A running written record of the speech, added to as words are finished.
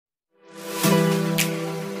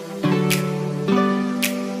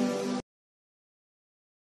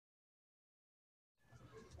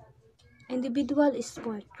Individual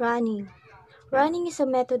sport, running. Running is a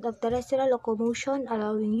method of terrestrial locomotion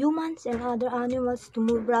allowing humans and other animals to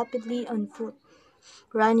move rapidly on foot.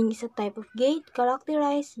 Running is a type of gait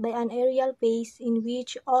characterized by an aerial pace in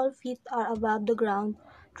which all feet are above the ground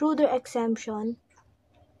through their extension.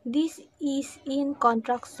 This is in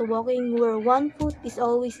contrast to walking where one foot is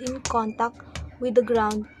always in contact with the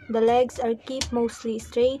ground, the legs are kept mostly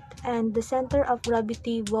straight, and the center of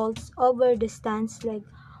gravity vaults over the stance leg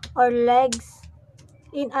or legs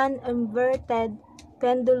in an inverted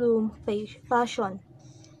pendulum fashion.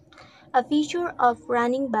 A feature of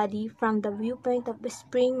running body from the viewpoint of the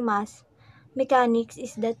spring mass mechanics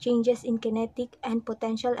is that changes in kinetic and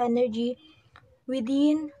potential energy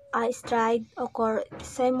within a stride occur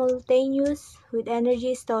simultaneous with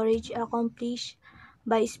energy storage accomplished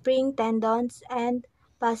by spring tendons and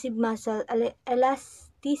passive muscle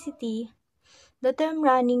elasticity. The term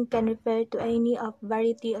running can refer to any of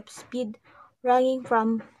variety of speed ranging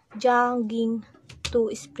from jogging to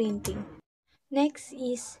sprinting. Next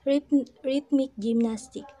is rhythmic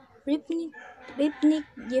gymnastic. Rhythmic, rhythmic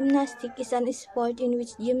gymnastic is an sport in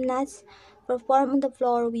which gymnasts perform on the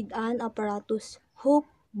floor with an apparatus, hoop,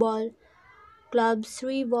 ball, clubs,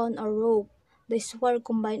 ribbon, or rope. The sport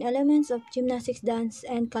combines elements of gymnastics, dance,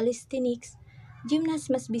 and calisthenics. Gymnasts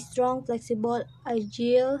must be strong, flexible,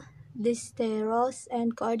 agile, dexterous,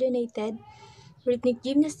 and coordinated. Rhythmic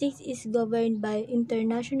gymnastics is governed by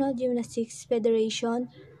International Gymnastics Federation,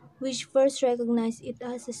 which first recognized it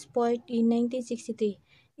as a sport in 1963.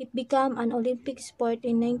 It became an Olympic sport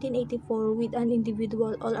in 1984 with an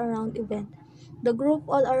individual all-around event. The group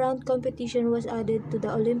all-around competition was added to the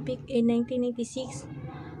Olympic in 1986.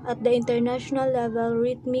 At the international level,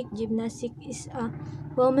 rhythmic gymnastics is a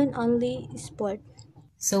women-only sport.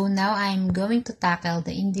 So now I'm going to tackle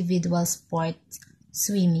the individual sport,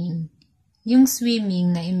 swimming. Yung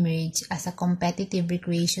swimming na emerge as a competitive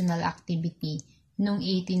recreational activity noong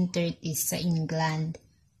 1830s sa England.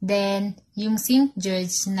 Then, yung St.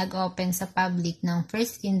 George nag-open sa public ng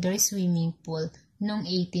first indoor swimming pool noong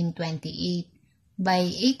 1828. By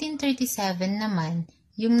 1837 naman,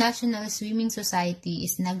 yung National Swimming Society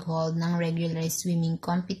is nag-hold ng regular swimming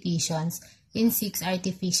competitions in 6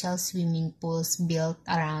 artificial swimming pools built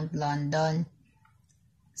around London.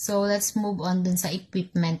 So, let's move on dun sa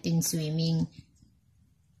equipment in swimming.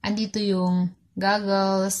 Andito yung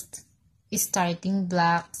goggles, starting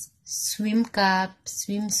blocks, swim cap,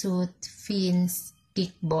 swimsuit, fins,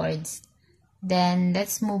 kickboards. Then,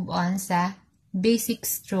 let's move on sa basic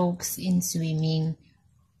strokes in swimming.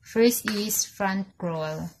 First is front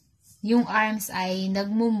crawl. Yung arms ay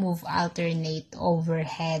nagmo-move alternate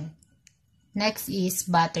overhead. Next is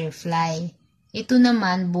butterfly. Ito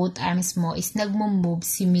naman, both arms mo is nagmo-move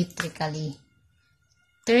symmetrically.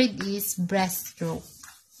 Third is breaststroke.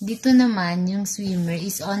 Dito naman, yung swimmer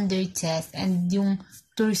is on their chest and yung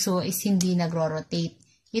torso is hindi nagro-rotate.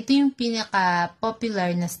 Ito yung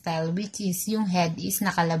pinaka-popular na style which is yung head is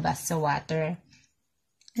nakalabas sa water.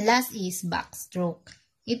 Last is backstroke.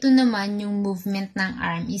 Ito naman yung movement ng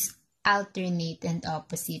arm is alternate and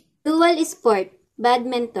opposite. Dual sport,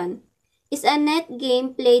 badminton, is a net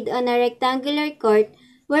game played on a rectangular court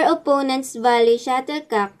where opponents volley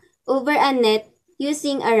shuttlecock over a net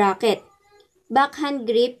using a racket. Backhand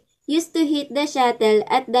grip used to hit the shuttle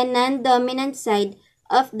at the non-dominant side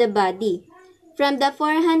of the body. From the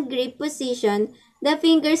forehand grip position, the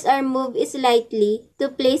fingers are moved slightly to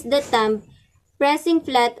place the thumb pressing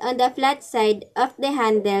flat on the flat side of the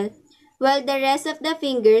handle while the rest of the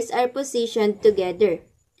fingers are positioned together.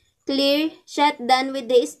 Clear shot done with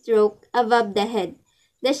the stroke above the head.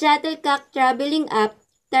 The shuttlecock traveling up,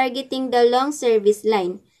 targeting the long service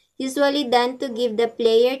line, usually done to give the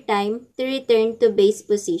player time to return to base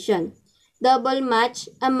position. Double match,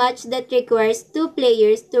 a match that requires two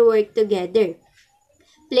players to work together,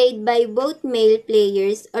 played by both male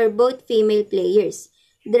players or both female players.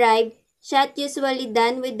 Drive, shot usually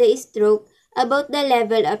done with the stroke about the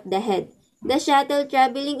level of the head. The shuttle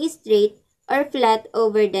traveling straight or flat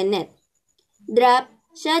over the net. Drop,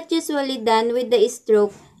 shot usually done with the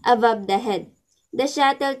stroke above the head. The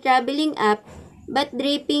shuttle traveling up but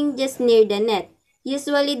dripping just near the net,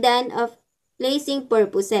 usually done of placing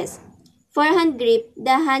purposes. Forehand grip,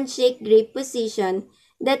 the handshake grip position,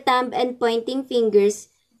 the thumb and pointing fingers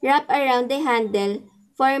wrap around the handle,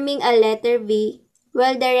 forming a letter V,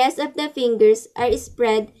 while the rest of the fingers are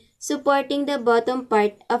spread, supporting the bottom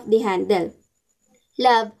part of the handle.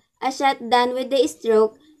 Lob, a shot done with the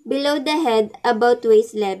stroke below the head about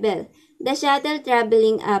waist level. The shuttle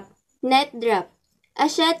traveling up. Net drop, a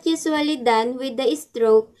shot usually done with the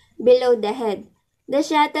stroke below the head. The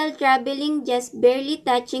shuttle traveling just barely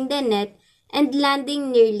touching the net and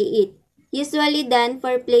landing nearly it, usually done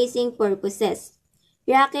for placing purposes.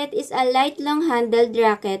 Racket is a light long-handled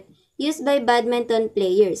racket used by badminton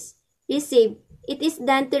players. Receive, it is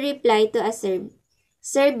done to reply to a serve.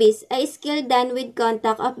 Service, a skill done with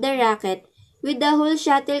contact of the racket with the whole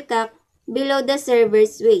shuttlecock below the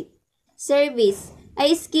server's weight. Service,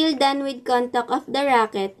 a skill done with contact of the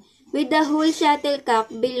racket with the whole shuttlecock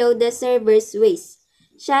below the server's waist.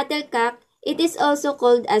 Shuttlecock, it is also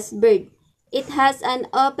called as bird. It has an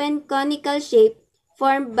open conical shape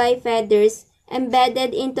formed by feathers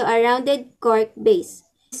embedded into a rounded cork base.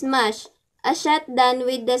 Smash, a shot done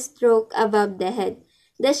with the stroke above the head.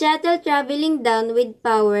 The shuttle traveling down with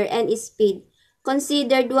power and speed,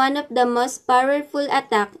 considered one of the most powerful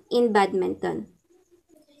attack in badminton.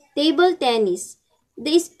 Table tennis.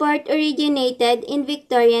 The sport originated in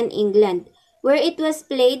Victorian England, where it was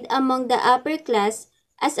played among the upper class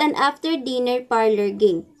as an after-dinner parlor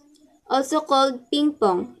game. Also called ping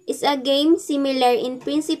pong, is a game similar in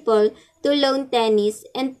principle to lawn tennis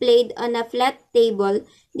and played on a flat table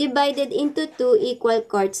divided into two equal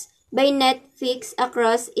courts by net fixed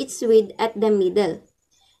across its width at the middle.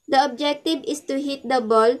 The objective is to hit the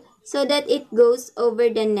ball so that it goes over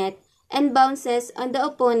the net and bounces on the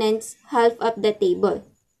opponent's half of the table.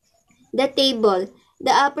 The table,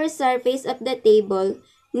 the upper surface of the table,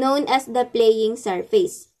 known as the playing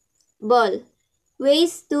surface. Ball,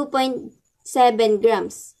 weighs 2.7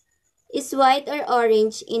 grams. Is white or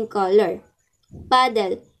orange in color.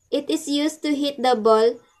 Paddle, it is used to hit the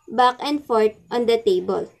ball back and forth on the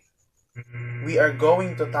table. We are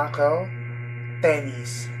going to tackle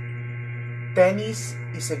tennis. Tennis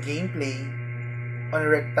is a gameplay on a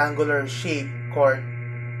rectangular shaped court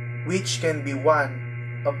which can be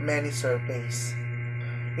one of many surfaces.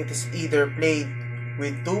 It is either played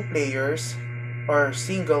with 2 players or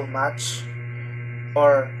single match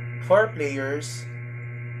or 4 players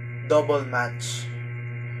double match.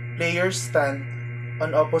 Players stand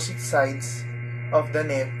on opposite sides of the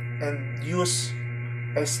net and use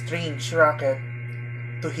a strange racket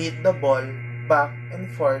to hit the ball back and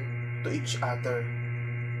forth to each other.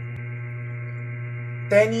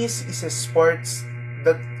 Tennis is a sport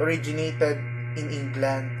that originated in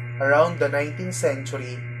England around the 19th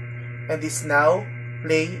century and is now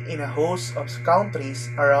played in a host of countries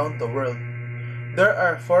around the world. There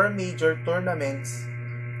are 4 major tournaments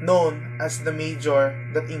known as the major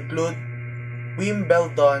that include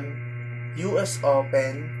Wimbledon, US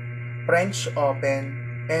Open, French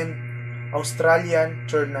Open, and Australian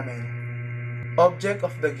Tournament. Object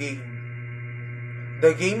of the game.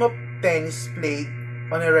 The game of tennis played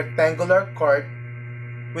on a rectangular court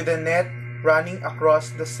with a net running across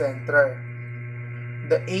the center.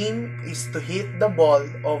 The aim is to hit the ball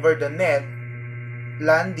over the net,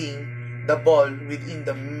 landing the ball within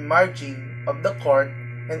the margin of the court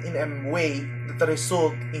and in a way that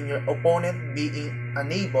result in your opponent being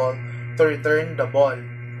unable to return the ball.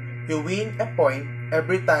 You win a point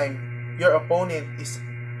every time your opponent is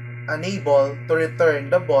unable to return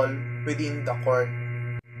the ball within the court.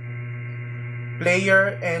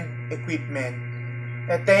 Player and equipment.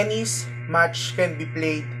 A tennis match can be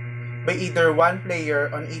played by either one player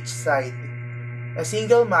on each side, a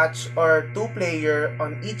single match or 2 players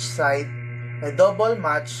on each side, a double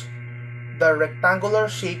match. The rectangular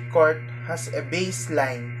shaped court has a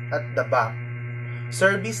baseline at the back.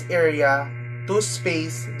 Service area, 2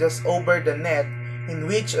 space just over the net in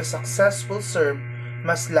which a successful serve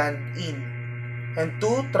must land in, and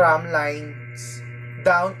 2 tram lines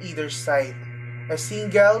down either side. A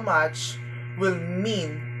single match will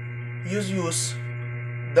mean you use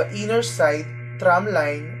the inner side tram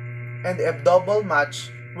line, and a double match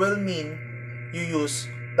will mean you use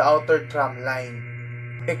the outer tram line.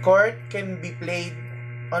 A court can be played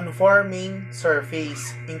on 4 main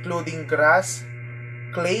surfaces, including grass,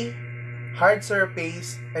 clay, hard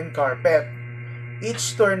surface, and carpet.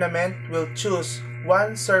 Each tournament will choose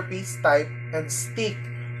one surface type and stick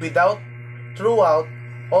without throughout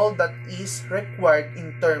all that is required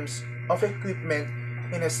in terms of equipment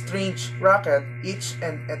in a strange racket, each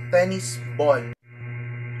and a tennis ball.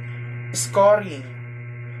 Scoring.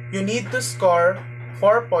 You need to score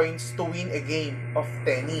 4 points to win a game of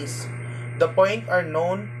tennis. The points are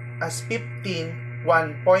known as 15,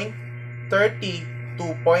 1 point, 30,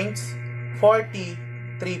 2 points, 40,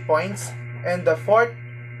 3 points, and the 4th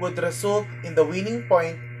would result in the winning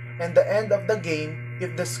point and the end of the game.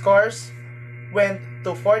 If the scores went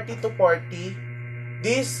to 40 to 40,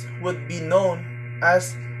 this would be known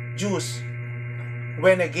as juice.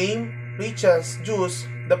 When a game reaches juice,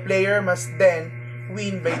 the player must then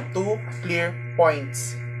win by 2 clear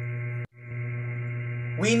points.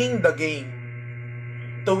 Winning the game.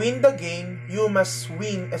 To win the game, you must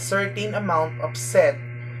win a certain amount of set,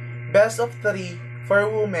 best of 3 for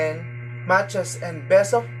women matches and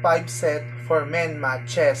best of 5 set for men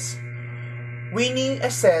matches. Winning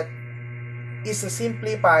a set is to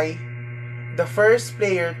simplify the first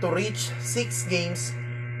player to reach 6 games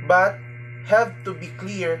but have to be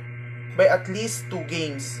clear by at least 2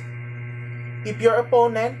 games. If your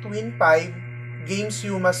opponent win 5 games,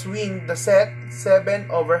 you must win the set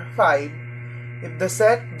 7/5. If the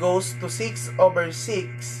set goes to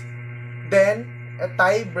 6/6, then a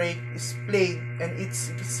tie break is played and it's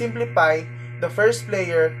simplify the first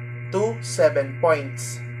player to 7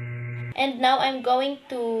 points. And now I'm going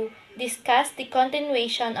to discuss the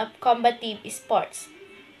continuation of combative sports.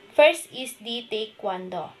 First is the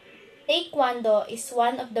Taekwondo. Taekwondo is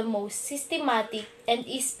one of the most systematic and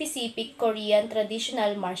specific Korean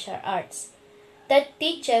traditional martial arts that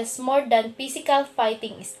teaches more than physical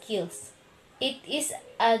fighting skills. It is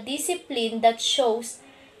a discipline that shows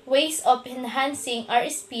ways of enhancing our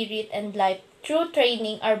spirit and life through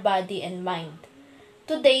training our body and mind.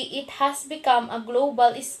 Today, it has become a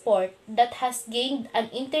global sport that has gained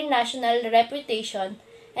an international reputation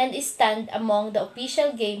and stand among the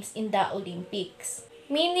official games in the Olympics.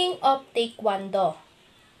 Meaning of Taekwondo.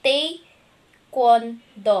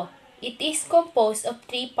 Taekwondo. It is composed of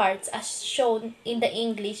 3 parts as shown in the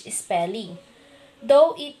English spelling,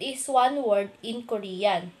 though it is one word in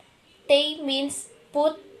Korean. Tae means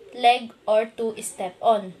put, leg, or to step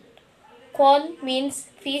on. Kwon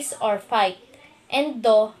means fist or fight. And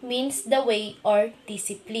Do means the way or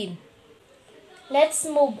discipline. Let's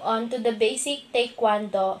move on to the basic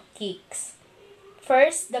Taekwondo kicks.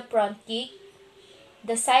 First, the front kick,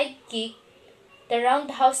 the side kick, the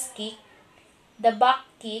roundhouse kick, the back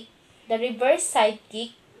kick, the reverse side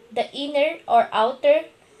kick, the inner or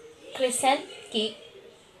outer crescent kick,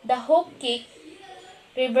 the hook kick,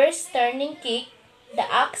 reverse turning kick, the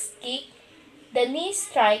axe kick, the knee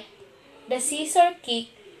strike, the scissor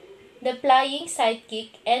kick, the flying side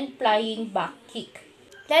kick, and flying back kick.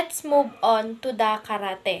 Let's move on to the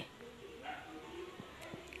karate.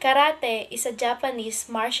 Karate is a Japanese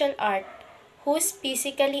martial art whose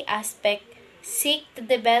physically aspect seek the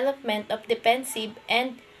development of defensive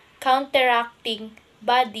and counteracting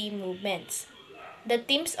body movements. The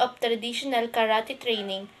themes of traditional karate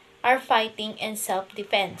training are fighting and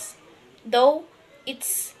self-defense, though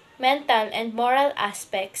its mental and moral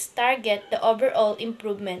aspects target the overall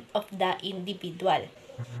improvement of the individual.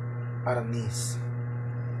 Arnis.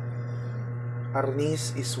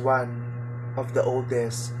 Arnis is one of the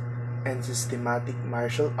oldest and systematic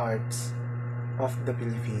martial arts of the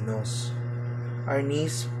Filipinos.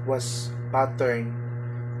 Arnis was patterned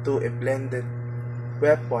to a blended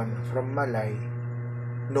weapon from Malay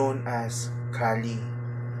known as kali,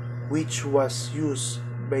 which was used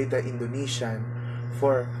by the Indonesian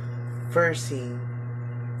for fencing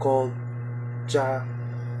called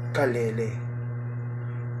Jakalele.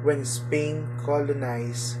 When Spain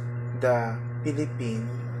colonized the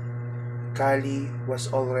Philippines, kali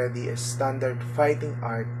was already a standard fighting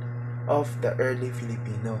art of the early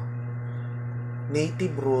Filipino.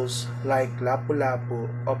 Native rules like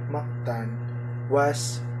Lapu-Lapu of Mactan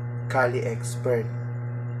was kali expert,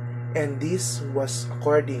 and this was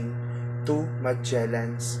according to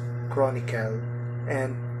Magellan's Chronicle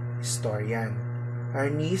and historian.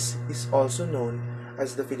 Arnis is also known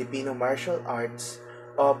as the Filipino martial arts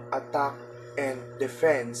of attack and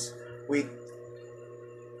defense with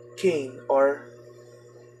cane or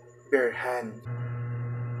bare hand.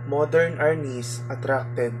 Modern Arnis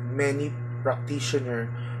attracted many practitioners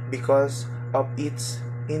because of its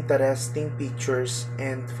interesting pictures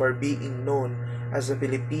and for being known as a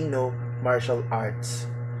Filipino martial arts.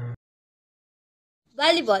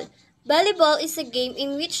 Volleyball. Volleyball is a game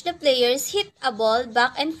in which the players hit a ball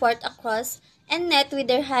back and forth across a net with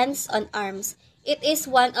their hands on arms. It is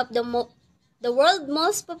one of the world's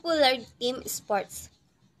most popular team sports.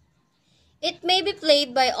 It may be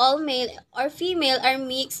played by all male or female or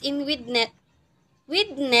mixed in with net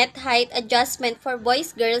height adjustment for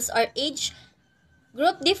boys, girls, or age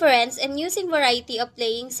group difference and using variety of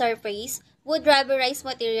playing surface, wood, rubberized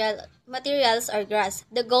materials, or grass.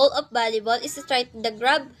 The goal of volleyball is to try to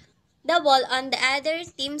grab the ball on the other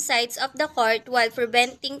team sides of the court while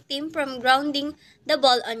preventing team from grounding the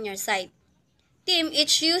ball on your side. Team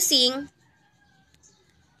each using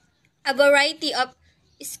a variety of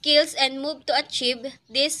skills and move to achieve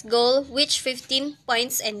this goal, which 15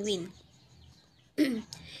 points and win.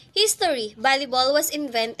 History. Volleyball was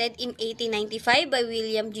invented in 1895 by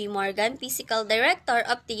William G. Morgan, physical director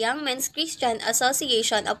of the Young Men's Christian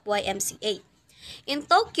Association of YMCA. In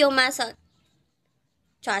Tokyo,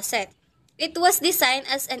 chasset. It was designed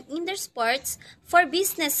as an indoor sports for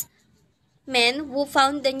businessmen who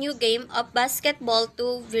found the new game of basketball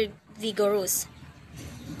too vigorous.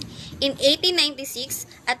 In 1896,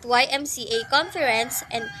 at YMCA conference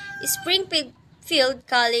and Springfield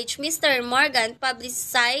College, Mr. Morgan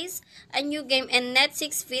publicized a new game in net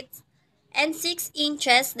 6 feet and 6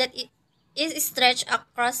 inches that is stretched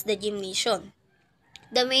across the gymnasium.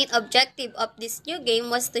 The main objective of this new game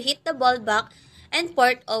was to hit the ball back and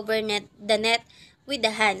port over the net with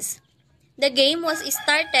the hands. The game was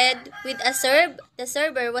started with a serve. The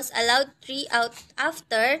server was allowed 3 out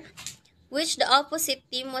after which the opposite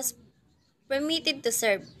team was permitted to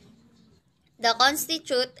serve. The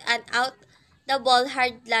constitute an out the ball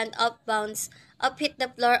hard land up bounce up hit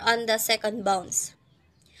the floor on the second bounce.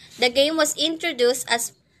 The game was introduced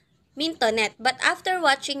as Mintonet, but after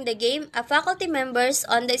watching the game, a faculty members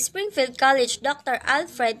on the Springfield College, Dr.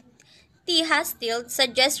 Alfred T. Hastill,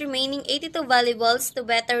 suggests remaining 82 volleyballs to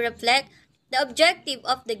better reflect the objective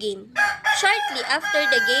of the game. Shortly after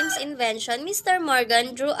the game's invention, Mr.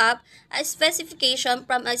 Morgan drew up a specification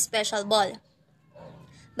from a special ball.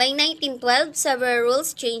 By 1912, several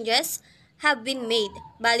rules changes have been made.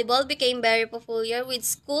 Volleyball became very popular with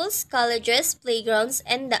schools, colleges, playgrounds,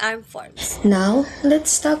 and the armed forces. Now,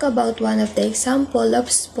 let's talk about one of the example of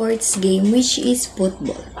sports game, which is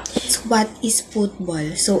football. What is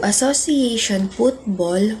football? So, association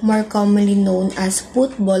football, more commonly known as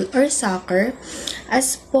football or soccer, a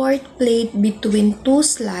sport played between two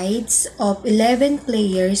sides of 11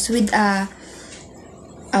 players with a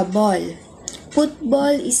ball.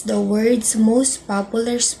 Football is the world's most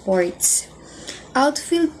popular sports.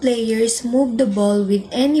 Outfield players move the ball with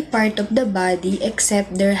any part of the body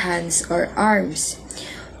except their hands or arms.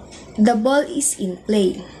 The ball is in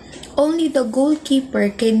play. Only the goalkeeper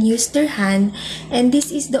can use their hand, and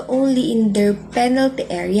this is the only in their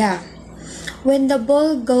penalty area. When the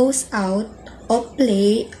ball goes out of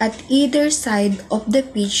play at either side of the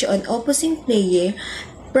pitch, an opposing player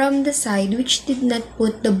from the side which did not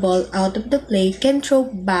put the ball out of the play can throw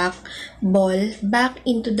ball back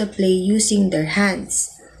into the play using their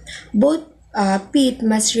hands. Both feet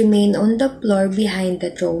must remain on the floor behind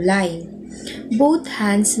the throw line. Both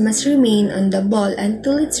hands must remain on the ball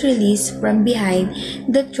until it's released from behind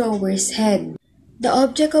the thrower's head. The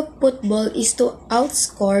object of football is to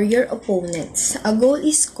outscore your opponents. A goal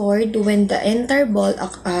is scored when the entire ball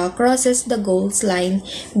crosses the goal line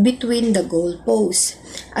between the goal posts.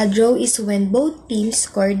 A draw is when both teams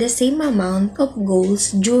score the same amount of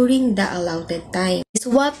goals during the allotted time.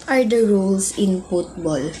 What are the rules in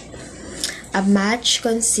football? A match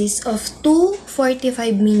consists of two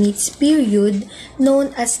 45 minutes period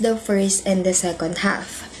known as the first and the second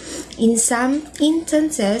half. In some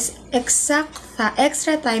instances, extra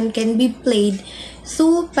time can be played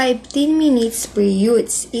through 15 minutes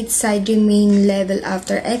periods. Each side remain level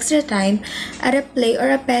after extra time. A replay or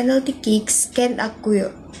a penalty kicks can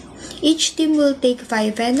occur. Each team will take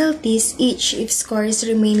 5 penalties each. If scores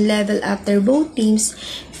remain level after both teams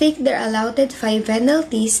take their allotted 5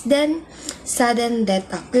 penalties, then sudden death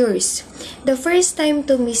occurs. The first time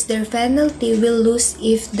to miss their penalty will lose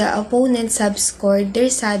if the opponents have scored their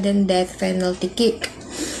sudden death penalty kick.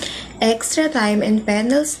 Extra time and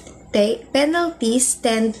penalties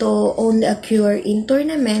tend to only occur in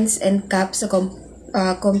tournaments and cups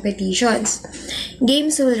competitions.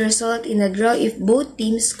 Games will result in a draw if both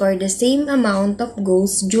teams score the same amount of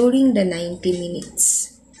goals during the 90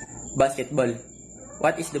 minutes. Basketball.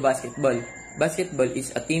 What is the basketball? Basketball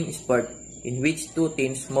is a team sport in which two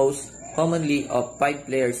teams, most commonly of 5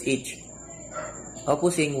 players each,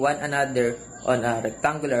 opposing one another on a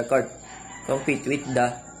rectangular court, compete with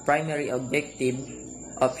the primary objective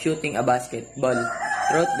of shooting a basketball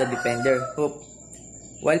through the defender hoop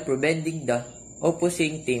while preventing the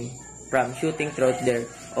opposing team from shooting through their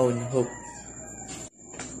own hoop.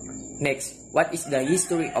 Next, what is the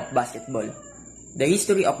history of basketball? The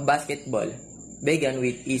history of basketball began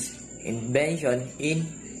with its invention in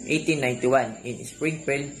 1891 in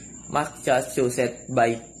Springfield, Massachusetts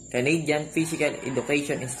by Canadian physical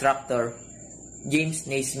education instructor James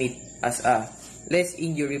Naismith as a less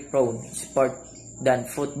injury-prone sport than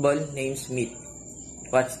football. Naismith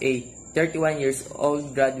was a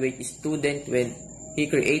 31-year-old graduate student when he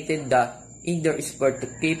created the indoor sport to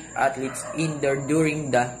keep athletes indoors during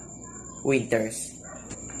the winters.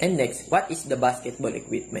 And next, what is the basketball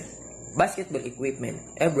equipment? Basketball equipment,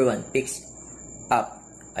 everyone picks up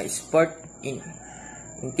a sport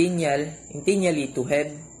intentionally to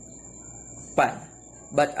have fun.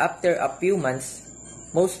 But after a few months,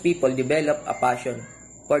 most people develop a passion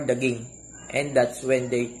for the game, and that's when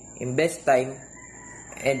they invest time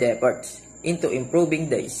and efforts into improving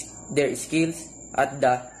their skills at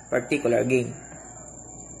the particular game.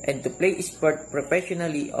 And to play sport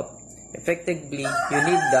professionally effectively, you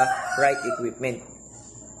need the right equipment.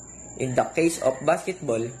 In the case of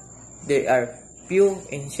basketball, there are few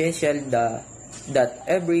essential that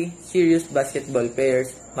every serious basketball player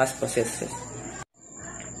must possess.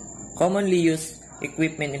 Commonly used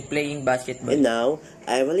equipment in playing basketball. And now,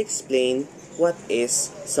 I will explain what is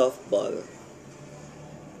softball.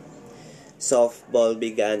 Softball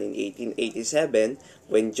began in 1887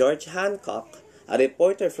 when George Hancock, a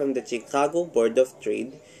reporter from the Chicago Board of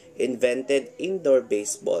Trade, invented indoor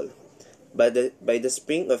baseball. By the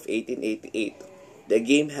spring of 1888, the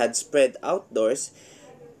game had spread outdoors.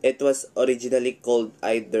 It was originally called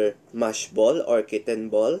either mush ball or kitten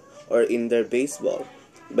ball or indoor baseball,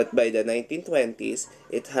 but by the 1920s,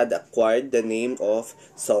 it had acquired the name of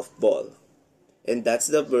softball. And that's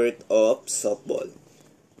the birth of softball.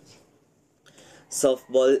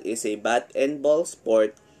 Softball is a bat and ball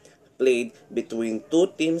sport played between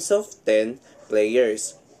two teams of 10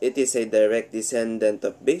 players. It is a direct descendant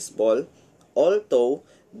of baseball, although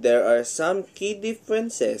there are some key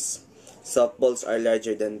differences. Softballs are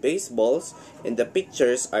larger than baseballs, and the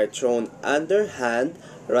pitchers are thrown underhand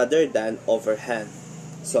rather than overhand.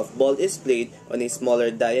 Softball is played on a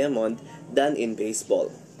smaller diamond than in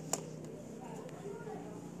baseball.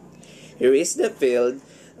 Here is the field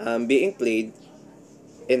being played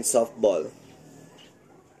in softball.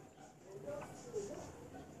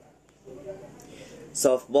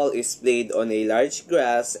 Softball is played on a large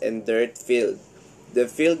grass and dirt field. The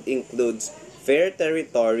field includes fair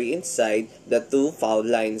territory inside the two foul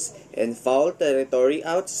lines and foul territory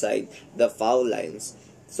outside the foul lines.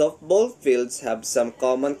 Softball fields have some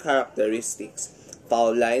common characteristics.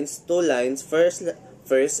 Foul lines, two lines, first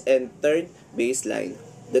and third baseline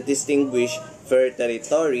that distinguish fair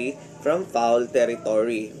territory from foul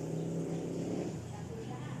territory.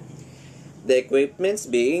 The equipments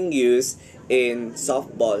being used in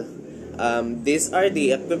softball. These are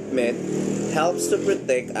the equipment helps to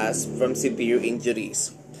protect us from severe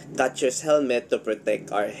injuries. Catcher's helmet to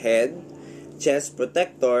protect our head, chest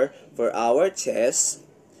protector for our chest,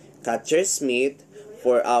 catcher's mitt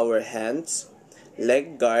for our hands,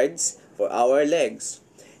 leg guards for our legs,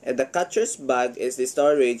 and the catcher's bag is the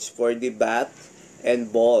storage for the bat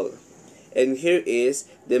and ball. And here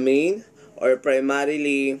is the main or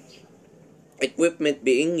primarily equipment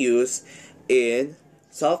being used in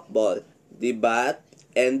softball, the bat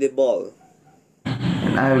and the ball.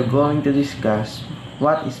 And I will going to discuss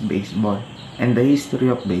what is baseball and the history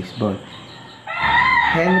of baseball.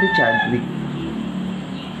 Henry Chadwick,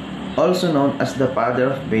 also known as the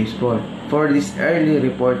father of baseball, for this early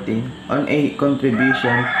reporting on a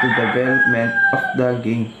contribution to the development of the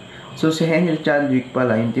game. So si Henry Chadwick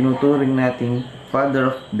pala yung tinuturing nating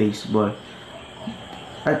father of baseball.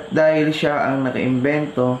 At dahil siya ang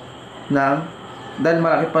naka-imbento dahil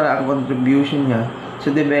malaki pala ang contribution niya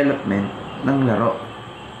sa development ng laro.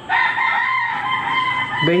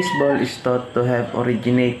 Baseball is thought to have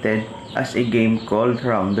originated as a game called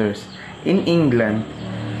rounders in England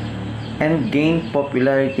and gained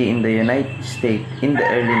popularity in the United States in the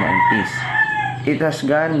early 90s. It has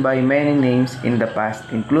gone by many names in the past,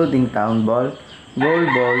 including town ball, goal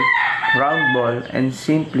ball, round ball, and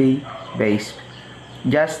simply base,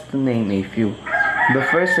 just to name a few. The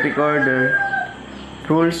first recorded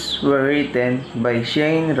rules were written by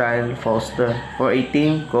Shane Ryle Foster for a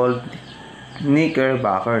team called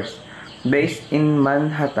Knickerbockers, based in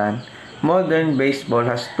Manhattan. Modern baseball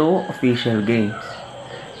has two official games,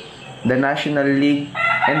 the National League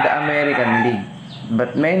and the American League,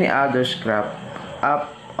 but many others crop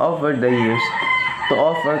up over the years to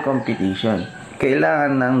offer competition.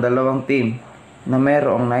 Kailangan ng dalawang team na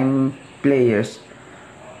mayroong 9 players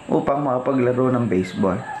upang makapaglaro ng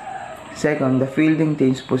baseball. Second, the fielding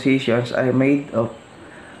team's positions are made of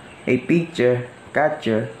a pitcher,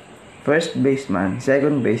 catcher, first baseman,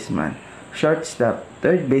 second baseman, shortstop,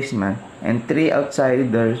 third baseman, and 3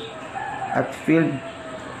 outsiders at field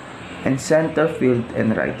and center field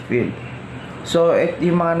and right field. So,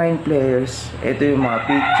 yung mga 9 players, ito yung mga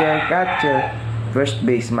pitcher, catcher, first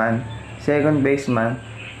baseman, second baseman,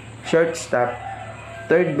 shortstop,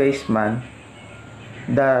 third baseman,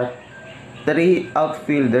 the 3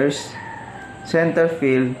 outfielders, center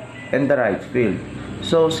field, and the right field.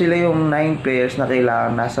 So, sila yung 9 players na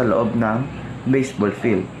kailangan nasa loob ng baseball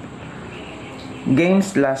field.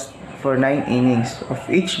 Games last for 9 innings of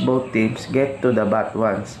each both teams get to the bat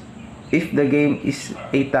once. If the game is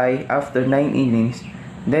a tie after 9 innings,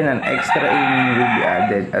 then an extra inning will be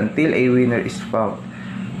added until a winner is found.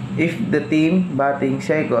 If the team batting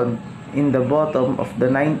second in the bottom of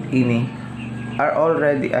the 9th inning are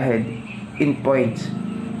already ahead in points,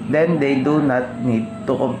 then they do not need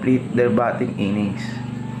to complete their batting innings.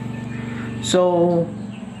 So,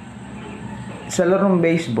 sa larong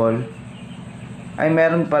baseball, ay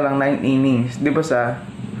meron palang 9 innings. Di ba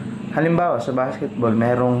halimbawa sa basketball,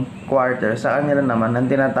 merong quarter. Sa kanila naman, ang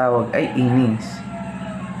tinatawag ay innings.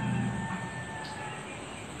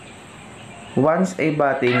 Once a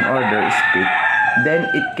batting order is picked, then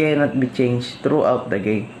it cannot be changed throughout the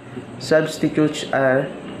game. Substitutes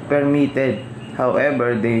are permitted.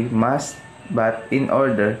 However, they must bat in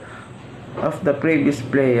order of the previous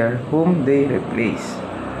player whom they replace.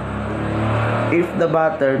 If the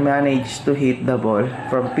batter manages to hit the ball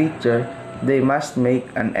from pitcher, they must make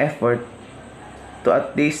an effort to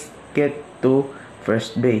at least get to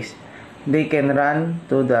first base. They can run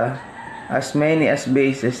to as many as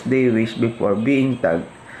bases they wish before being tagged.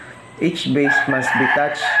 Each base must be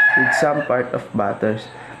touched with some part of batter's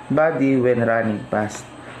body when running past.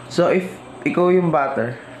 So if ikaw yung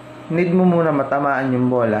batter, need mo muna matamaan yung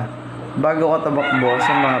bola bago ka tumakbo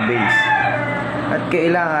sa mga base. At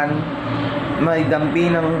kailangan may dampi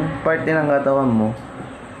ng parte ng katawan mo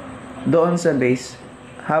doon sa base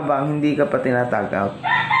habang hindi ka pa tinatag out.